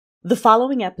The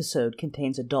following episode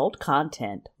contains adult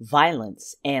content,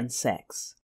 violence, and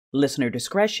sex. Listener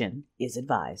discretion is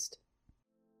advised.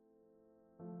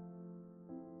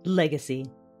 Legacy,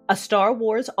 a Star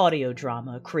Wars audio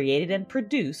drama created and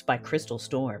produced by Crystal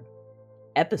Storm.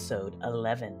 Episode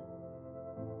 11.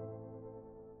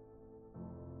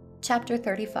 Chapter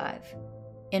 35.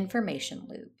 Information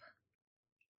Loop.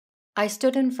 I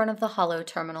stood in front of the holo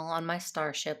terminal on my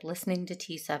starship listening to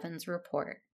T7's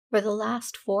report. For the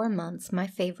last 4 months, my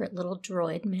favorite little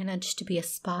droid managed to be a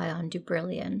spy on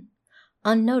Dubrillion,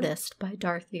 unnoticed by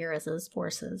Darth Viras's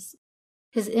forces.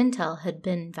 His intel had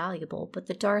been valuable, but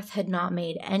the Darth had not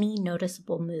made any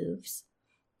noticeable moves.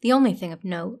 The only thing of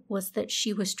note was that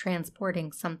she was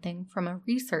transporting something from a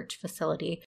research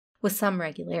facility with some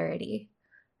regularity,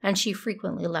 and she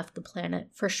frequently left the planet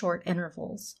for short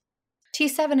intervals.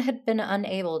 T7 had been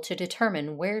unable to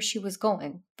determine where she was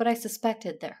going, but I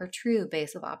suspected that her true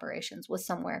base of operations was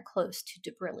somewhere close to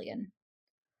Dubrillion.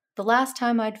 The last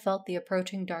time I'd felt the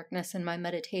approaching darkness in my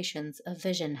meditations, a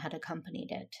vision had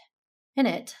accompanied it. In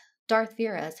it, Darth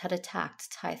Viras had attacked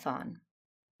Tython.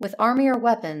 With army or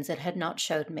weapons it had not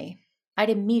showed me. I'd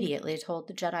immediately told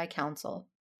the Jedi Council.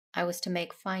 I was to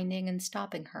make finding and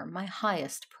stopping her my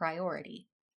highest priority.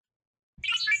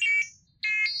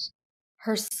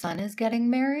 Her son is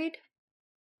getting married?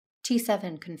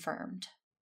 T7 confirmed.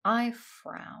 I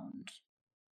frowned.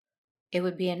 It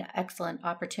would be an excellent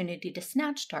opportunity to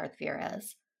snatch Darth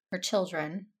Viras, her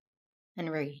children, and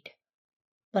Reed.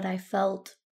 But I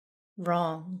felt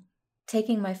wrong,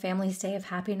 taking my family's day of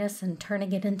happiness and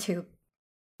turning it into...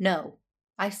 No,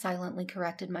 I silently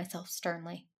corrected myself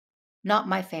sternly. Not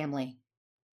my family.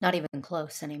 Not even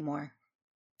close anymore.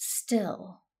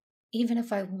 Still, even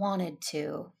if I wanted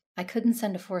to, I couldn't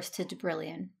send a force to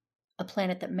Dubrillion, a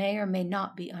planet that may or may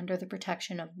not be under the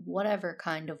protection of whatever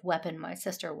kind of weapon my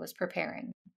sister was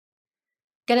preparing.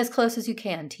 Get as close as you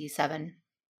can, T7.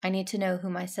 I need to know who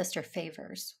my sister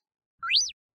favors.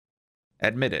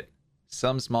 Admit it.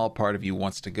 Some small part of you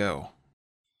wants to go.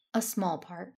 A small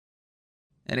part.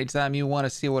 Anytime you want to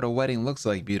see what a wedding looks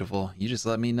like, beautiful, you just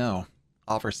let me know.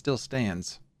 Offer still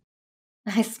stands.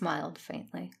 I smiled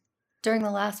faintly. During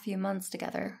the last few months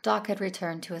together, Doc had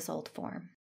returned to his old form.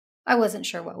 I wasn't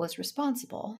sure what was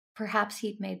responsible. Perhaps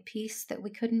he'd made peace that we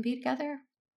couldn't be together?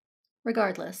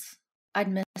 Regardless, I'd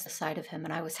missed a side of him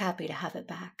and I was happy to have it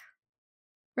back.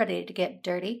 Ready to get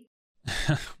dirty?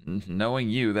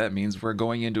 Knowing you, that means we're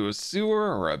going into a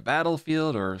sewer or a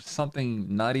battlefield or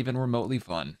something not even remotely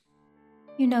fun.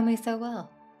 You know me so well.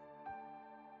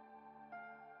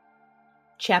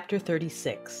 Chapter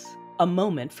 36. A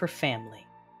Moment for Family.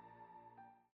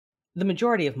 The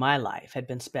majority of my life had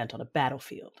been spent on a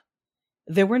battlefield.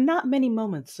 There were not many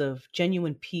moments of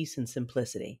genuine peace and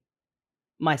simplicity.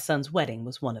 My son's wedding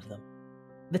was one of them.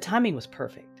 The timing was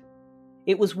perfect.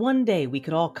 It was one day we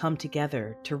could all come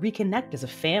together to reconnect as a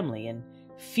family, and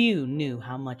few knew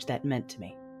how much that meant to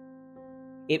me.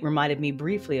 It reminded me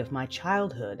briefly of my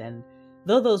childhood, and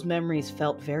though those memories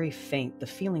felt very faint, the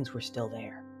feelings were still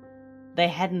there. They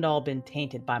hadn't all been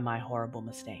tainted by my horrible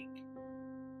mistake,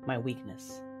 my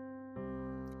weakness.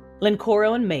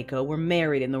 Lenkoro and Mako were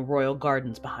married in the royal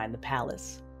gardens behind the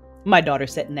palace. My daughter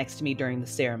sat next to me during the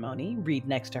ceremony, Reed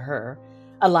next to her,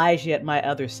 Elijah at my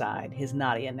other side, his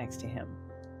Nadia next to him.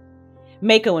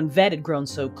 Mako and Vet had grown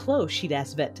so close she'd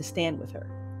asked Vet to stand with her.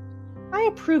 I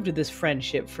approved of this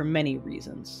friendship for many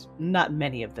reasons, not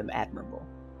many of them admirable.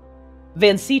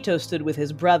 Vancito stood with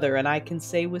his brother, and I can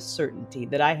say with certainty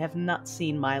that I have not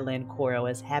seen my Lenkoro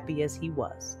as happy as he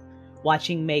was,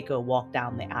 watching Mako walk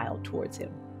down the aisle towards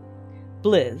him.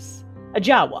 Blizz, a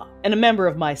Jawa, and a member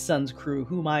of my son's crew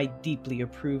whom I deeply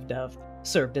approved of,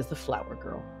 served as the flower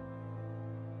girl.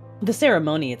 The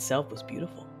ceremony itself was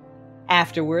beautiful.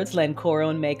 Afterwards,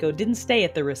 Lenkoro and Mako didn't stay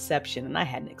at the reception, and I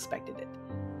hadn't expected it.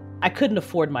 I couldn't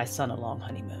afford my son a long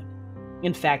honeymoon.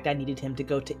 In fact, I needed him to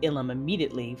go to Ilum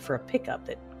immediately for a pickup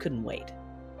that couldn't wait.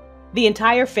 The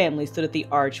entire family stood at the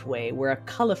archway where a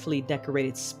colorfully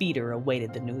decorated speeder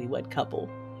awaited the newlywed couple.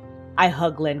 I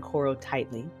hugged Lenkoro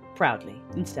tightly, proudly,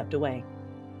 and stepped away.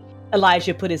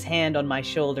 Elijah put his hand on my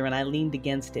shoulder and I leaned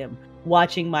against him,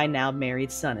 watching my now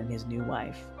married son and his new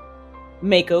wife.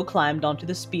 Mako climbed onto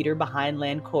the speeder behind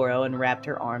Lenkoro and wrapped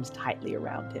her arms tightly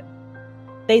around him.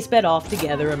 They sped off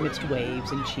together amidst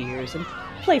waves and cheers and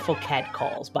playful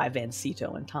catcalls by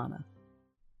Vancito and Tana.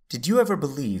 Did you ever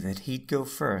believe that he'd go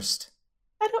first?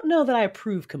 I don't know that I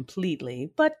approve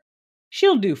completely, but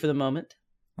she'll do for the moment.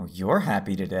 Oh, you're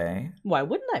happy today. Why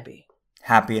wouldn't I be?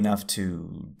 Happy enough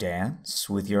to dance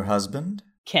with your husband?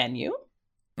 Can you?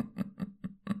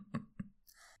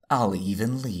 I'll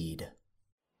even lead.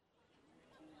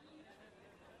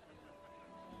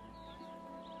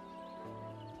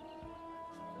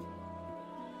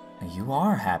 You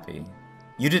are happy.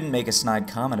 You didn't make a snide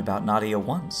comment about Nadia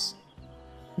once.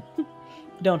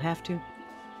 Don't have to.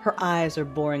 Her eyes are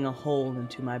boring a hole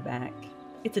into my back.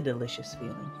 It's a delicious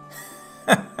feeling.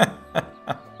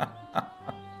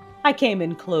 I came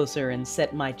in closer and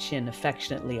set my chin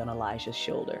affectionately on Elijah's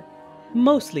shoulder.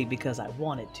 Mostly because I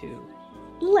wanted to.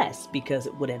 Less because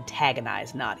it would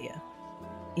antagonize Nadia.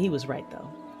 He was right, though.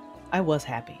 I was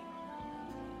happy.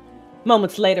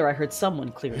 Moments later, I heard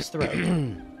someone clear his throat.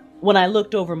 When I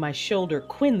looked over my shoulder,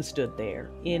 Quinn stood there,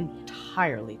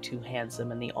 entirely too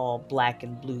handsome in the all-black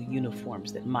and blue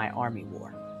uniforms that my army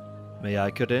wore. May I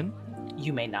cut in?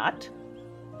 You may not.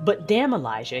 But damn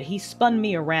Elijah, he spun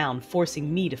me around,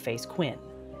 forcing me to face Quinn.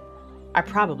 I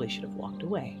probably should have walked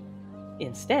away.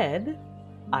 Instead,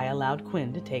 I allowed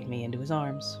Quinn to take me into his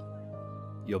arms.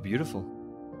 You're beautiful.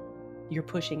 You're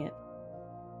pushing it.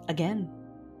 Again.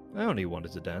 I only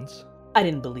wanted to dance. I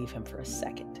didn't believe him for a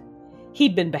second.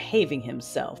 He'd been behaving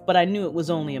himself, but I knew it was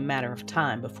only a matter of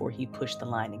time before he pushed the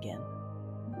line again.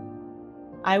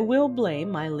 I will blame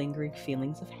my lingering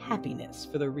feelings of happiness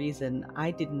for the reason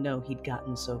I didn't know he'd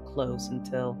gotten so close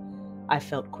until I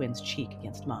felt Quinn's cheek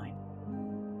against mine.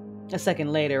 A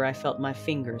second later, I felt my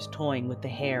fingers toying with the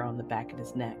hair on the back of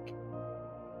his neck.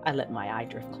 I let my eye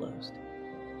drift closed.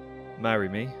 Marry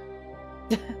me.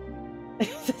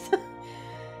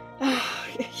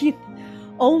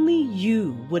 Only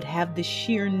you would have the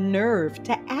sheer nerve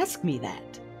to ask me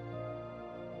that.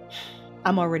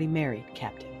 I'm already married,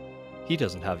 Captain. He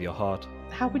doesn't have your heart.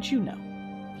 How would you know?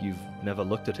 You've never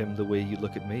looked at him the way you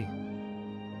look at me.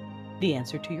 The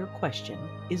answer to your question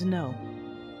is no.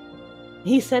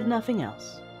 He said nothing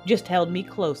else, just held me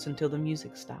close until the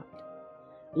music stopped.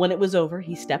 When it was over,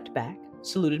 he stepped back,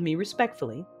 saluted me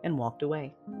respectfully, and walked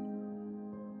away.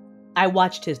 I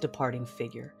watched his departing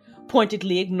figure,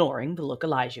 pointedly ignoring the look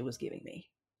Elijah was giving me.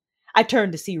 I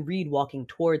turned to see Reed walking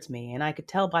towards me, and I could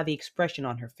tell by the expression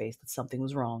on her face that something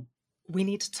was wrong. We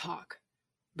need to talk,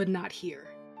 but not here.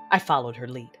 I followed her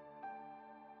lead.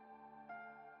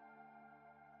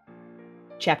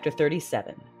 Chapter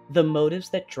 37. The Motives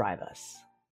That Drive Us.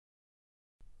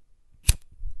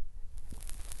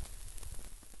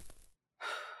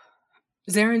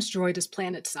 Zaren's droid is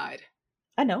planet-side.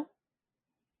 I know.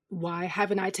 Why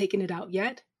haven't I taken it out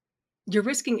yet? You're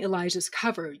risking Elijah's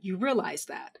cover, you realize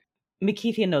that.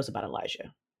 Makithia knows about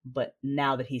Elijah, but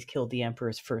now that he's killed the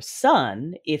Emperor's first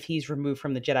son, if he's removed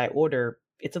from the Jedi Order,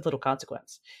 it's of little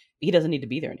consequence. He doesn't need to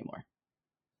be there anymore.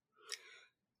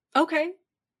 Okay.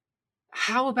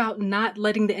 How about not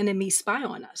letting the enemy spy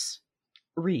on us?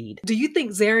 Reed. Do you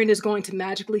think Zaren is going to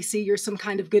magically see you're some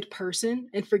kind of good person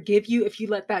and forgive you if you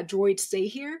let that droid stay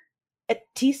here?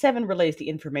 T7 relays the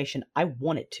information I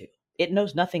want it to. It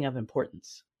knows nothing of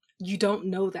importance. You don't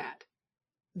know that.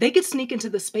 They could sneak into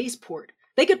the spaceport.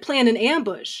 They could plan an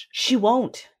ambush. She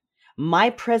won't. My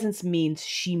presence means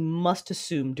she must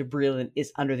assume Debrillion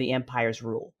is under the Empire's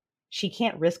rule. She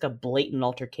can't risk a blatant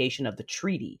altercation of the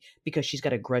treaty because she's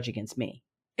got a grudge against me.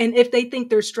 And if they think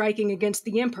they're striking against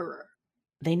the Emperor?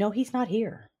 They know he's not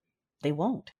here. They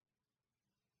won't.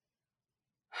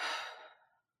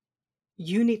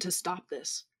 You need to stop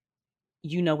this.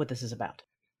 You know what this is about.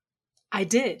 I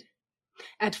did.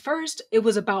 At first, it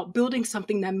was about building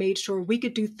something that made sure we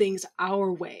could do things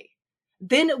our way.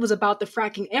 Then it was about the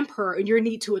fracking Emperor and your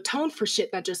need to atone for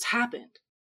shit that just happened.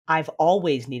 I've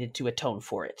always needed to atone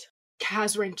for it.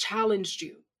 Kazran challenged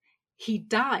you. He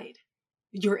died.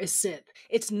 You're a Sith.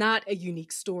 It's not a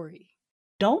unique story.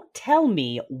 Don't tell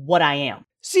me what I am.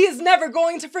 She is never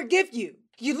going to forgive you.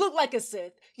 You look like a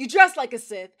Sith. You dress like a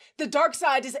Sith. The dark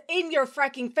side is in your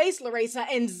fracking face, Laresa,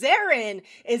 and Zaren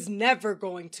is never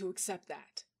going to accept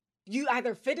that. You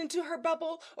either fit into her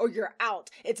bubble or you're out.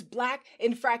 It's black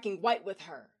and fracking white with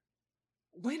her.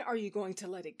 When are you going to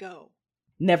let it go?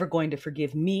 Never going to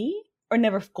forgive me or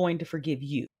never going to forgive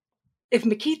you? If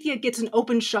Makithia gets an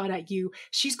open shot at you,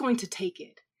 she's going to take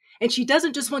it. And she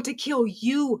doesn't just want to kill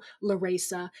you,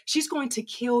 Laresa. She's going to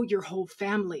kill your whole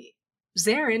family.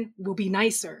 Zaren will be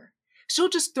nicer. She'll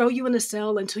just throw you in a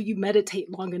cell until you meditate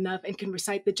long enough and can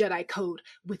recite the Jedi Code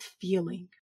with feeling.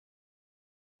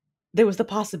 There was the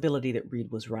possibility that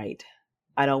Reed was right.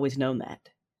 I'd always known that.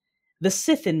 The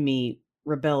Sith in me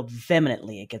rebelled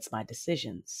vehemently against my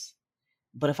decisions.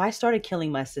 But if I started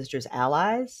killing my sister's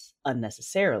allies,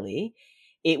 unnecessarily,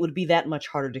 it would be that much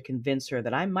harder to convince her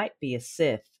that I might be a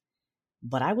Sith,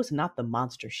 but I was not the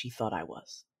monster she thought I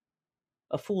was.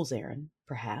 A fool's errand,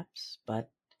 perhaps, but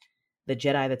the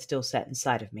Jedi that still sat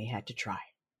inside of me had to try.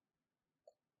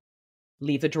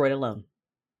 Leave the droid alone.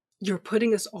 You're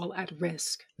putting us all at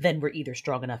risk. Then we're either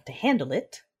strong enough to handle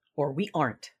it, or we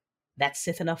aren't. That's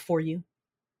Sith enough for you?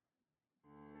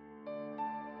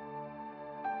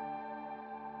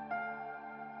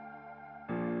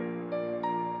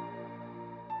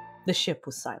 The ship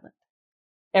was silent.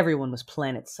 Everyone was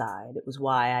planet-side. It was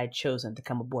why I'd chosen to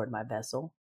come aboard my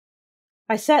vessel.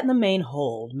 I sat in the main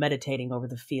hold, meditating over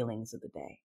the feelings of the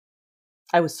day.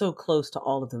 I was so close to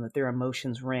all of them that their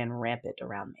emotions ran rampant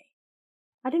around me.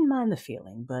 I didn't mind the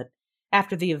feeling, but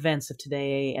after the events of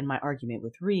today and my argument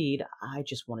with Reed, I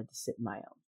just wanted to sit in my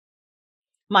own.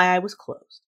 My eye was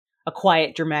closed, a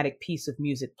quiet, dramatic piece of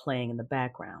music playing in the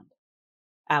background.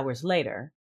 Hours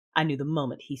later, I knew the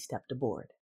moment he stepped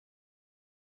aboard.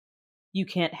 "You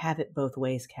can't have it both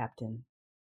ways, Captain.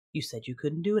 You said you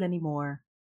couldn't do it anymore.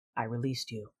 I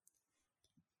released you."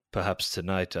 Perhaps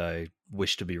tonight I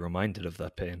wish to be reminded of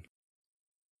that pain.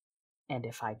 "And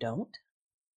if I don't?"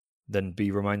 Then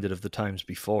be reminded of the times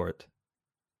before it.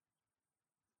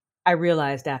 I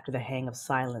realized after the hang of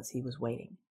silence he was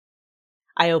waiting.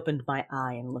 I opened my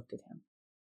eye and looked at him.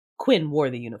 Quinn wore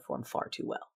the uniform far too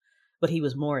well, but he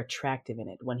was more attractive in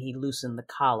it when he loosened the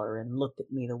collar and looked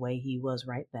at me the way he was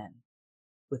right then,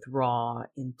 with raw,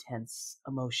 intense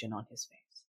emotion on his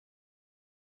face.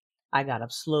 I got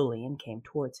up slowly and came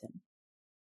towards him.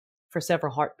 For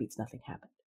several heartbeats, nothing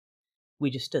happened.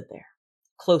 We just stood there,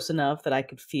 close enough that I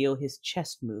could feel his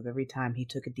chest move every time he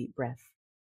took a deep breath.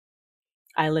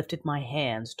 I lifted my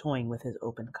hands, toying with his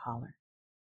open collar.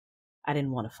 I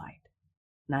didn't want to fight.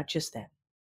 Not just then.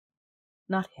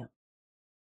 Not him.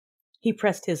 He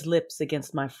pressed his lips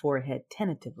against my forehead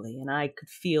tentatively, and I could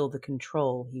feel the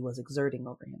control he was exerting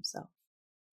over himself.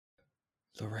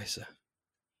 Larissa.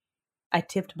 I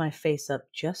tipped my face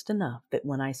up just enough that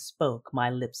when I spoke, my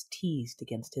lips teased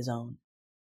against his own.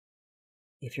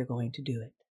 "If you're going to do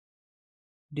it,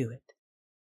 do it."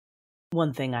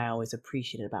 One thing I always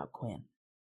appreciated about Quinn: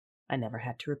 I never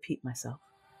had to repeat myself.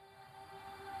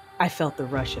 I felt the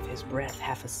rush of his breath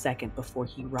half a second before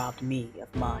he robbed me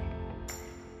of mine.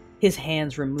 His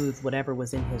hands removed whatever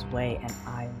was in his way, and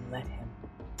I let him.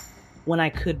 When I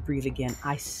could breathe again,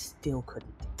 I still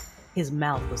couldn't. His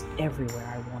mouth was everywhere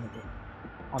I wanted it.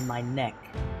 On my neck,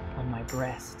 on my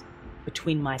breast,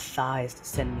 between my thighs to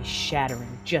send me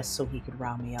shattering just so he could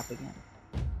round me up again.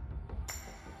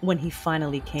 When he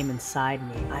finally came inside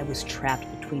me, I was trapped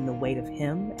between the weight of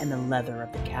him and the leather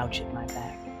of the couch at my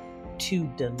back. Two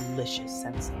delicious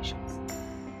sensations.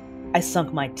 I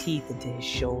sunk my teeth into his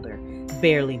shoulder,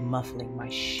 barely muffling my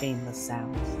shameless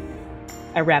sounds.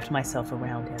 I wrapped myself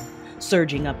around him,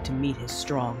 surging up to meet his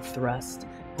strong thrust,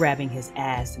 grabbing his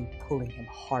ass and pulling him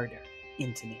harder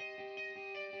into me.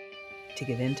 To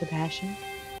give in to passion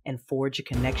and forge a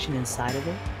connection inside of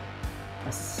it,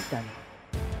 a stunning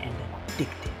and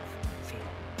addictive feeling.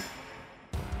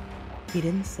 He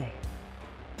didn't say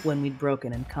it when we'd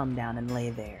broken and come down and lay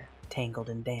there, tangled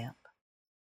and damp.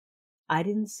 I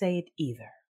didn't say it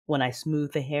either when I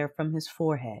smoothed the hair from his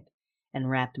forehead and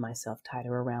wrapped myself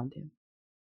tighter around him.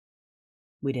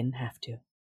 We didn't have to.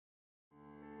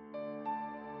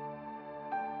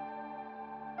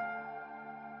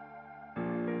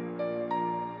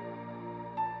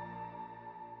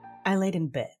 I laid in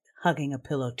bed, hugging a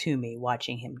pillow to me,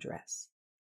 watching him dress.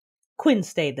 Quinn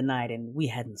stayed the night, and we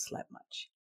hadn't slept much.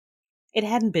 It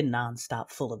hadn't been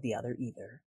nonstop full of the other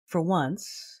either. For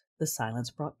once, the silence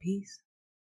brought peace.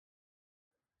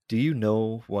 Do you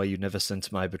know why you never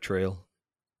sensed my betrayal?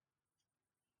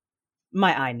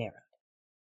 My eye narrowed.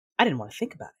 I didn't want to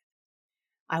think about it.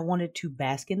 I wanted to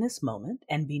bask in this moment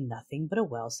and be nothing but a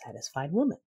well-satisfied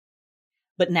woman.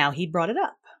 But now he'd brought it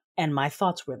up, and my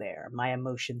thoughts were there, my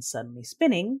emotions suddenly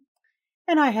spinning,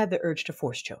 and I had the urge to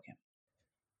force choke him.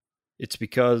 It's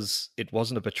because it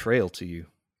wasn't a betrayal to you.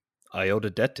 I owed a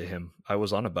debt to him. I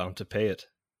was honor bound to pay it.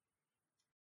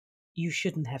 You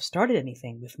shouldn't have started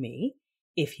anything with me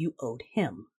if you owed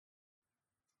him.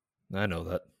 I know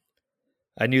that.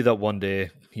 I knew that one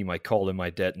day he might call in my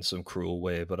debt in some cruel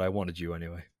way, but I wanted you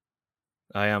anyway.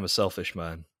 I am a selfish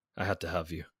man. I had to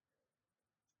have you.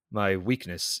 My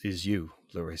weakness is you,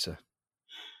 Larissa.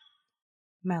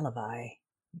 Malavai.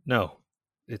 No,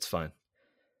 it's fine.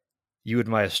 You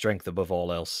admire strength above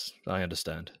all else. I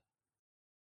understand.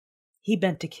 He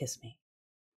bent to kiss me.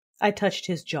 I touched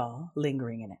his jaw,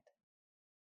 lingering in it.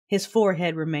 His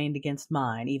forehead remained against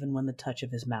mine even when the touch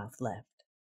of his mouth left.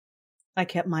 I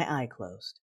kept my eye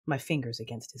closed, my fingers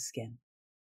against his skin.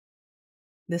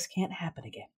 This can't happen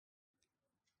again.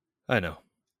 I know.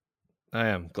 I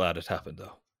am glad it happened,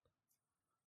 though.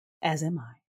 As am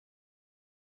I.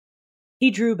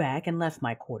 He drew back and left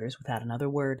my quarters without another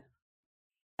word.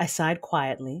 I sighed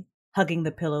quietly, hugging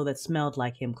the pillow that smelled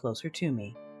like him closer to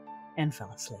me, and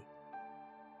fell asleep.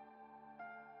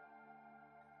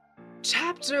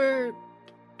 Chapter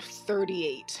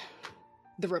 38.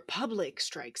 The Republic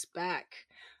strikes back.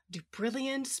 Do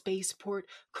brilliant spaceport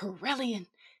Corellian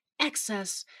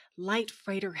excess light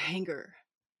freighter hangar.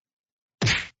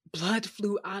 Blood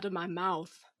flew out of my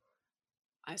mouth.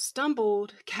 I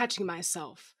stumbled, catching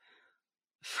myself.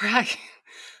 Frack,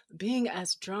 being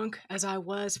as drunk as I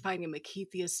was fighting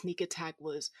Makithia's sneak attack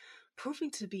was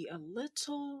proving to be a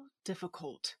little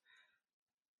difficult.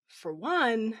 For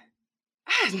one,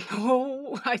 I had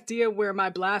no idea where my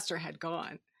blaster had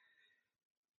gone.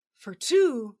 For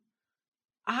two,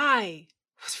 I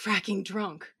was fracking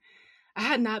drunk. I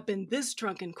had not been this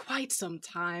drunk in quite some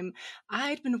time.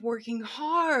 I'd been working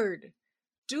hard,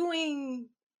 doing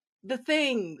the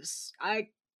things I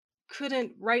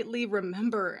couldn't rightly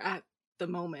remember at the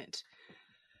moment.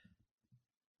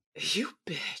 You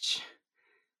bitch.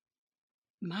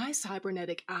 My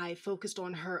cybernetic eye focused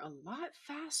on her a lot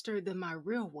faster than my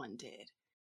real one did.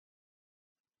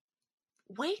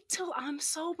 Wait till I'm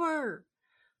sober.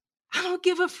 I don't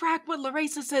give a frack what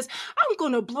Larissa says. I'm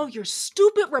gonna blow your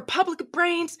stupid Republic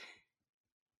brains.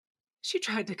 She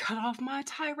tried to cut off my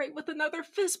tirade with another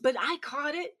fist, but I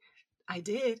caught it. I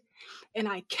did. And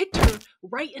I kicked her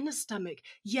right in the stomach.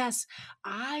 Yes,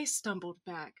 I stumbled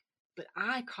back, but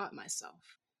I caught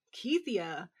myself.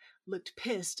 Keithia looked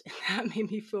pissed, and that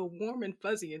made me feel warm and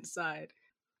fuzzy inside.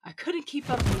 I couldn't keep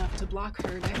up enough to block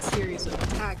her next series of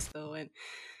attacks, though, and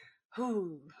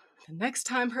the next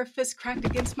time her fist cracked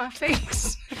against my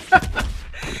face,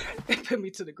 it put me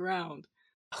to the ground.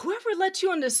 Whoever let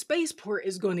you on the spaceport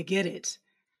is going to get it.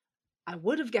 I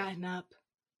would have gotten up,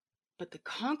 but the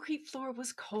concrete floor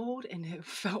was cold and it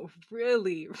felt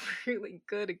really, really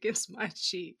good against my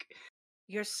cheek.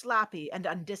 You're sloppy and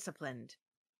undisciplined.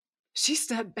 She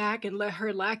stepped back and let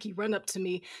her lackey run up to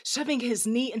me, shoving his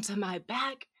knee into my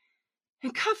back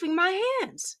and cuffing my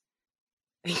hands.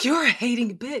 And you're a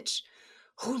hating bitch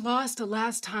who lost the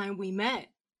last time we met.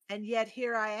 And yet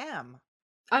here I am.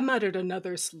 I muttered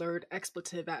another slurred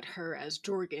expletive at her as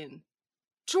Jorgen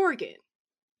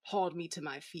hauled me to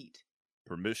my feet.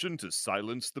 Permission to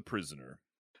silence the prisoner.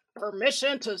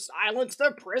 Permission to silence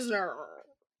the prisoner.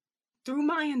 Through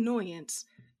my annoyance,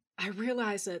 I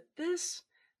realized that this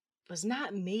was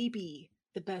not maybe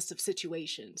the best of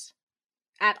situations.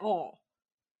 At all.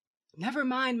 Never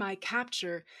mind my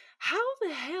capture. How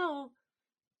the hell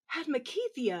had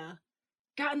Makithia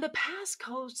gotten the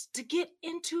passcodes to get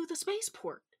into the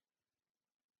spaceport?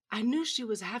 I knew she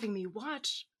was having me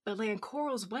watch, but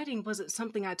Lancoro's wedding wasn't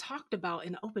something I talked about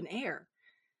in open air.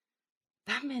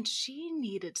 That meant she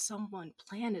needed someone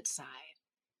planetside.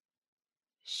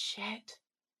 Shit.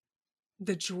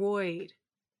 The droid.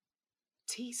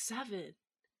 T7.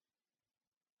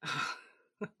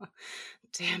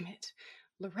 Damn it.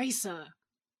 Larissa,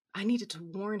 I needed to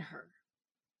warn her.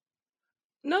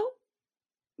 No.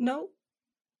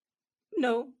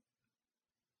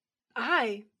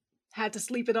 I had to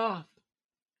sleep it off.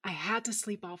 I had to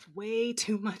sleep off way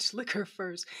too much liquor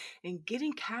first, and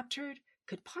getting captured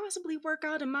could possibly work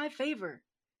out in my favor.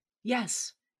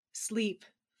 Yes, sleep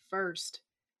first.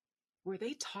 Were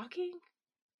they talking?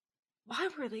 Why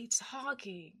were they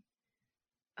talking?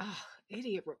 Ugh,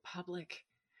 idiot Republic.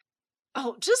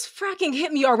 Oh, just fracking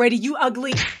hit me already, you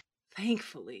ugly...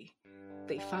 Thankfully,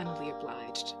 they finally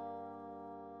obliged.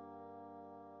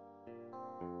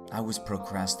 I was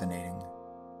procrastinating.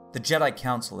 The Jedi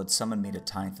Council had summoned me to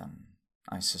Tython.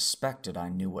 I suspected I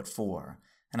knew what for,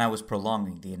 and I was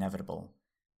prolonging the inevitable.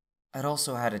 I'd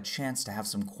also had a chance to have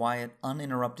some quiet,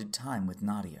 uninterrupted time with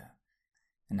Nadia,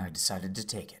 and I decided to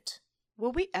take it.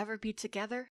 Will we ever be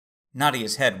together?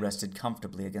 Nadia's head rested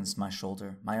comfortably against my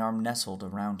shoulder, my arm nestled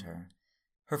around her.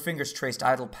 Her fingers traced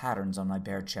idle patterns on my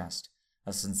bare chest,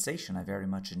 a sensation I very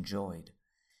much enjoyed.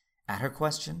 At her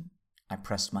question, I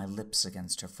pressed my lips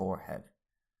against her forehead.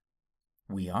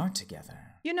 We are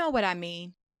together. You know what I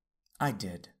mean. I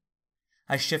did.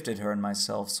 I shifted her and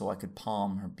myself so I could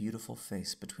palm her beautiful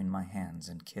face between my hands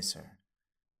and kiss her.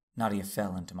 Nadia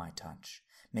fell into my touch,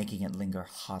 making it linger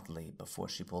hotly before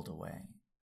she pulled away.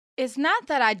 It's not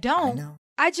that I don't.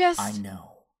 I know. I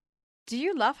know. Do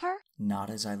you love her? Not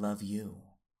as I love you.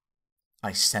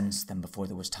 I sensed them before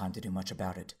there was time to do much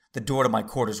about it. The door to my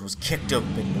quarters was kicked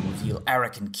open to reveal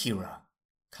Arik and Kira.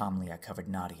 Calmly I covered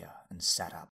Nadia and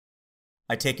sat up.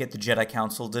 I take it the Jedi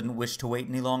Council didn't wish to wait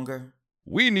any longer?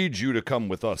 We need you to come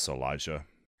with us, Elijah.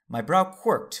 My brow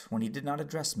quirked when he did not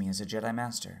address me as a Jedi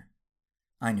Master.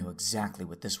 I knew exactly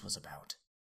what this was about.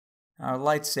 Our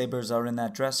lightsabers are in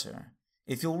that dresser.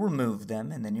 If you'll remove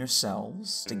them and then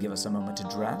yourselves to give us a moment to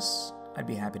dress, I'd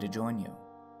be happy to join you.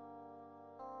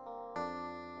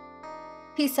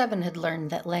 P7 had learned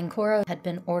that Lancoro had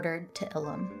been ordered to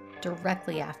Ilum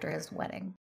directly after his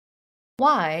wedding.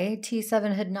 Why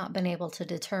T7 had not been able to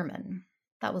determine.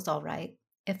 That was all right.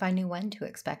 If I knew when to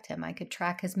expect him, I could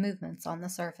track his movements on the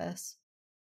surface.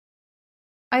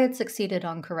 I had succeeded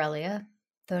on Corellia,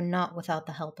 though not without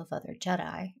the help of other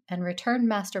Jedi, and returned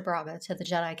Master Braga to the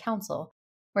Jedi Council,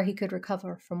 where he could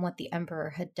recover from what the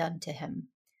Emperor had done to him.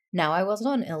 Now I was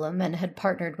on Ilum and had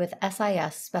partnered with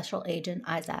SIS Special Agent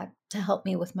Isaac to help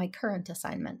me with my current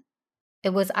assignment.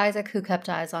 It was Isaac who kept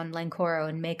eyes on Lancoro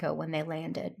and Mako when they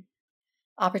landed.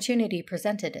 Opportunity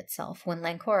presented itself when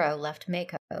Lancoro left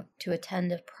Mako to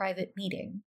attend a private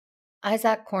meeting.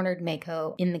 Isaac cornered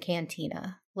Mako in the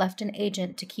cantina, left an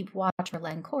agent to keep watch for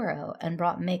Lancoro, and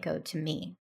brought Mako to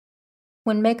me.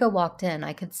 When Mako walked in,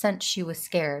 I could sense she was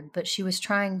scared, but she was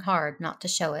trying hard not to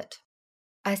show it.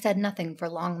 I said nothing for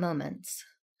long moments,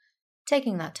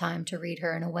 taking that time to read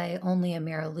her in a way only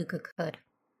Amira Luca could.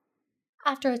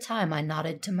 After a time, I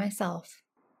nodded to myself.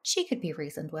 She could be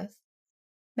reasoned with.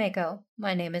 Mako,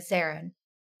 my name is Zarin.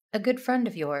 A good friend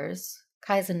of yours,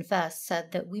 Kaizen Fest,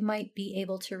 said that we might be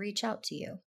able to reach out to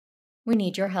you. We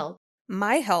need your help.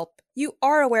 My help? You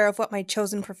are aware of what my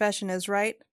chosen profession is,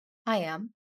 right? I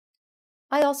am.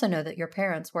 I also know that your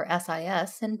parents were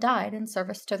SIS and died in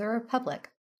service to the Republic,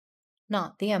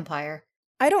 not the Empire.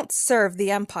 I don't serve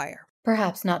the Empire.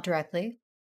 Perhaps not directly,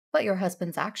 but your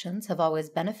husband's actions have always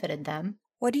benefited them.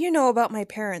 What do you know about my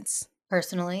parents?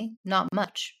 Personally, not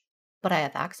much, but I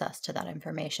have access to that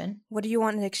information. What do you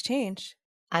want in exchange?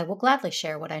 I will gladly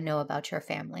share what I know about your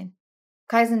family.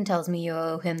 Kaizen tells me you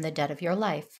owe him the debt of your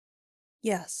life.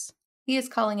 Yes. He is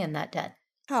calling in that debt.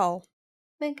 How?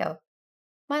 Mako.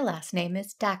 My last name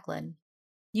is Daclin.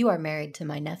 You are married to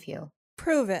my nephew.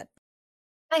 Prove it.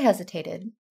 I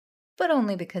hesitated, but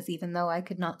only because even though I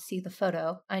could not see the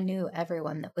photo, I knew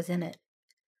everyone that was in it.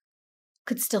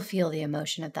 Could still feel the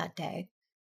emotion of that day.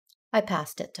 I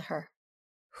passed it to her.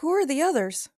 Who are the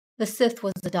others? The Sith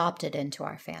was adopted into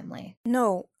our family.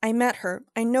 No, I met her.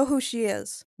 I know who she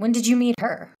is. When did you meet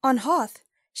her? On Hoth.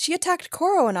 She attacked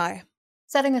Koro and I.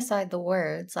 Setting aside the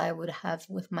words I would have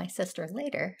with my sister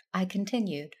later, I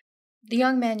continued. The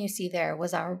young man you see there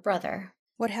was our brother.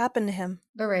 What happened to him?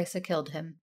 Laresa killed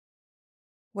him.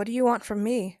 What do you want from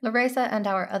me? Laresa and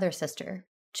our other sister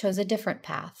chose a different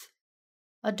path.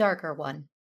 A darker one.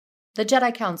 The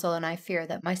Jedi Council and I fear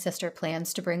that my sister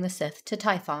plans to bring the Sith to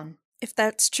Tython. If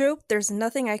that's true, there's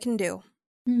nothing I can do.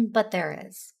 But there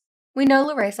is. We know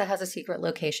Laresa has a secret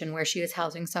location where she is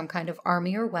housing some kind of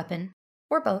army or weapon,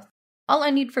 or both. All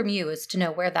I need from you is to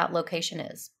know where that location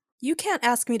is. You can't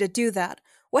ask me to do that.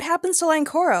 What happens to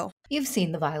Lancoro? You've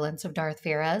seen the violence of Darth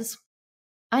Virez.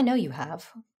 I know you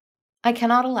have. I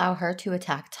cannot allow her to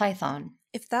attack Tython.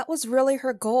 If that was really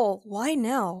her goal, why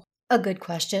now? A good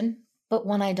question, but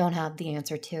one I don't have the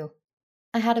answer to.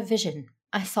 I had a vision.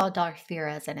 I saw Darth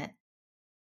Virez in it.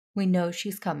 We know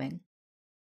she's coming.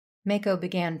 Mako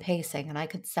began pacing, and I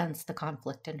could sense the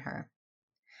conflict in her.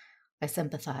 I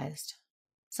sympathized.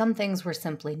 Some things were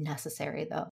simply necessary,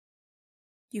 though.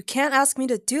 You can't ask me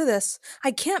to do this.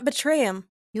 I can't betray him.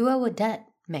 You owe a debt,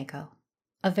 Mako.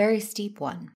 A very steep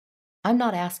one. I'm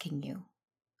not asking you.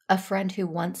 A friend who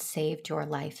once saved your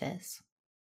life is.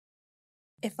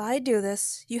 If I do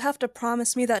this, you have to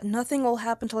promise me that nothing will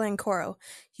happen to Lancoro.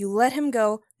 You let him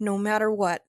go, no matter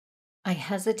what. I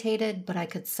hesitated, but I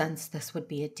could sense this would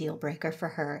be a deal breaker for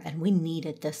her, and we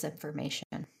needed this information.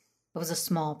 It was a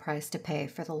small price to pay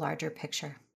for the larger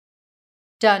picture.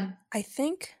 Done. I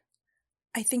think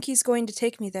he's going to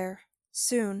take me there.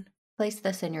 Soon. Place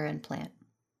this in your implant.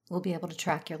 We'll be able to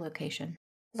track your location.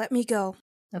 Let me go.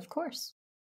 Of course.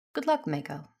 Good luck,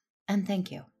 Mako. And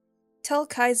thank you. Tell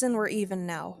Kaizen we're even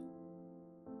now.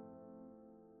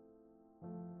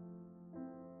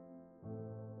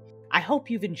 I hope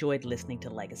you've enjoyed listening to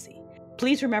Legacy.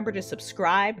 Please remember to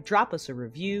subscribe, drop us a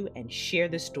review, and share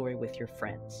this story with your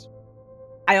friends.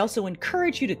 I also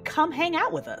encourage you to come hang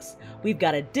out with us. We've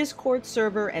got a Discord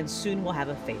server, and soon we'll have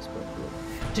a Facebook group.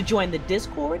 To join the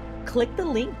Discord, click the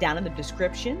link down in the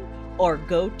description or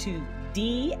go to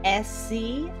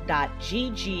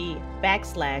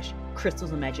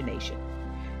dsc.gg/Crystal's Imagination.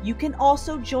 You can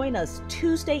also join us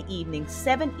Tuesday evening,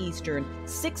 7 Eastern,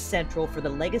 6 Central for the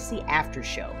Legacy After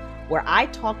Show, where I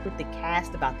talk with the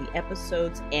cast about the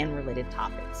episodes and related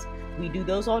topics. We do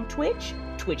those on Twitch,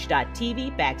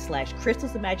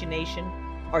 twitch.tv/Crystal's Imagination,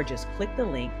 or just click the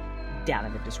link down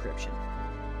in the description.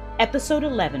 Episode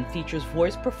 11 features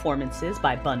voice performances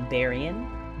by Bunbarian,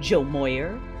 Joe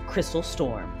Moyer, Crystal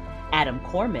Storm, Adam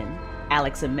Corman,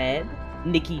 Alex Ahmed,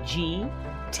 Nikki G,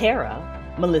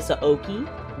 Tara, Melissa Oki,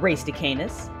 Race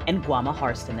DeCanis, and Guama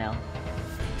Harstanel.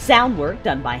 Sound work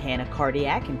done by Hannah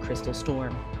Cardiac and Crystal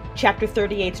Storm. Chapter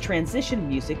 38's transition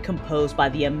music composed by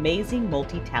the amazing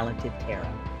multi-talented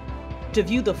Tara. To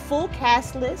view the full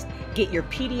cast list, get your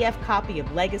PDF copy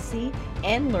of Legacy,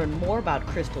 and learn more about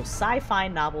Crystal's sci-fi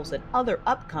novels and other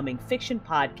upcoming fiction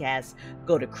podcasts,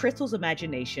 go to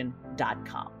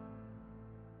crystalsimagination.com.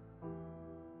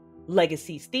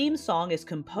 Legacy's theme song is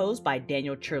composed by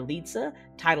Daniel Cherlitza,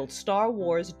 titled Star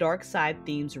Wars Dark Side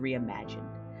Themes Reimagined.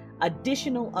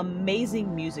 Additional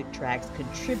amazing music tracks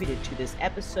contributed to this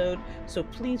episode, so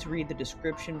please read the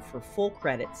description for full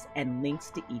credits and links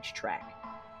to each track.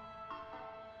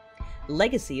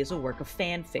 Legacy is a work of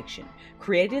fan fiction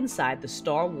created inside the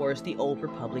Star Wars The Old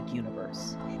Republic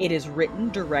universe. It is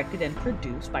written, directed, and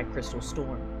produced by Crystal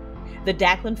Storm. The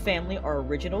Daclin family are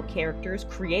original characters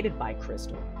created by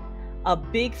Crystal. A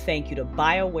big thank you to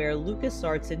BioWare,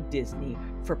 LucasArts, and Disney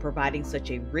for providing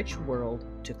such a rich world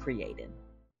to create in.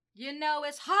 You know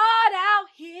it's hard out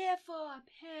here for a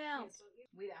pimp.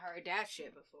 We done heard that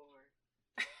shit before.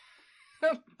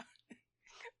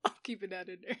 I'm keeping that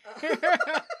in there.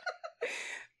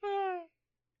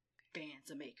 Bands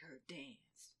will make her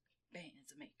dance.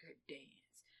 Bands will make her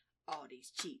dance. All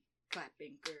these cheap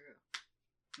clapping girls.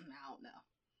 I don't know.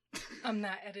 I'm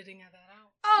not editing that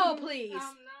out. Oh, please. I'm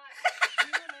not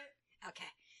doing it.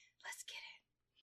 Okay, let's get